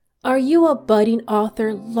Are you a budding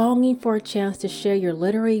author longing for a chance to share your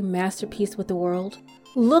literary masterpiece with the world?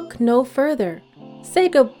 Look no further. Say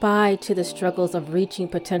goodbye to the struggles of reaching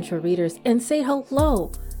potential readers and say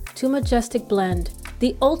hello to Majestic Blend,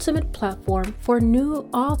 the ultimate platform for new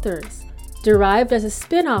authors. Derived as a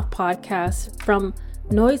spin-off podcast from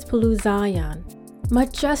Noisepalooza Zion,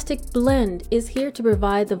 Majestic Blend is here to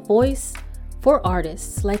provide the voice for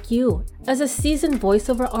artists like you. As a seasoned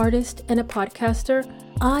voiceover artist and a podcaster,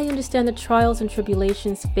 I understand the trials and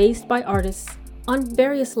tribulations faced by artists on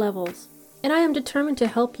various levels, and I am determined to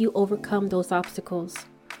help you overcome those obstacles.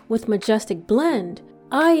 With Majestic Blend,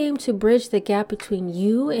 I aim to bridge the gap between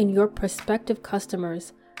you and your prospective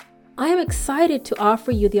customers. I am excited to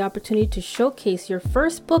offer you the opportunity to showcase your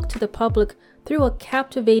first book to the public through a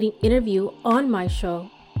captivating interview on my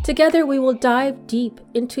show. Together, we will dive deep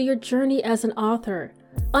into your journey as an author,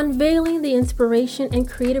 unveiling the inspiration and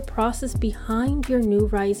creative process behind your new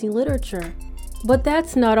rising literature. But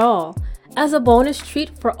that's not all. As a bonus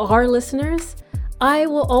treat for our listeners, I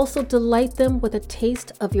will also delight them with a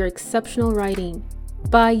taste of your exceptional writing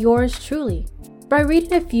by yours truly. By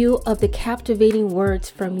reading a few of the captivating words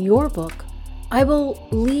from your book, I will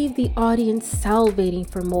leave the audience salivating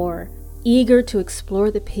for more, eager to explore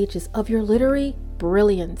the pages of your literary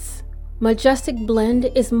brilliance. Majestic Blend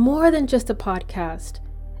is more than just a podcast.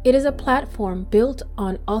 It is a platform built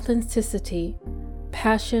on authenticity,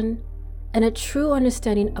 passion, and a true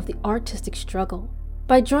understanding of the artistic struggle.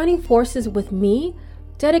 By joining forces with me,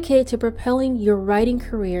 dedicated to propelling your writing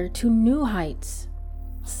career to new heights.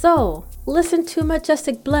 So, listen to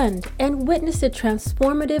Majestic Blend and witness the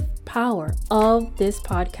transformative power of this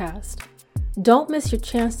podcast. Don't miss your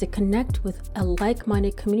chance to connect with a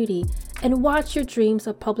like-minded community and watch your dreams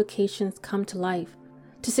of publications come to life.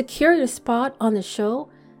 To secure your spot on the show,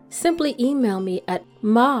 simply email me at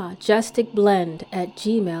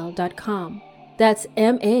majesticblend@gmail.com. That's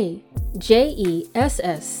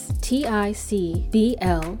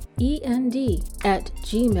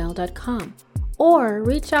majesticblend@gmail.com. Or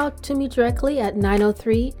reach out to me directly at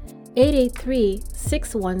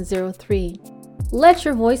 903-883-6103. Let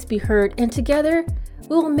your voice be heard, and together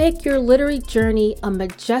we will make your literary journey a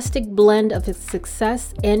majestic blend of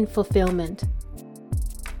success and fulfillment.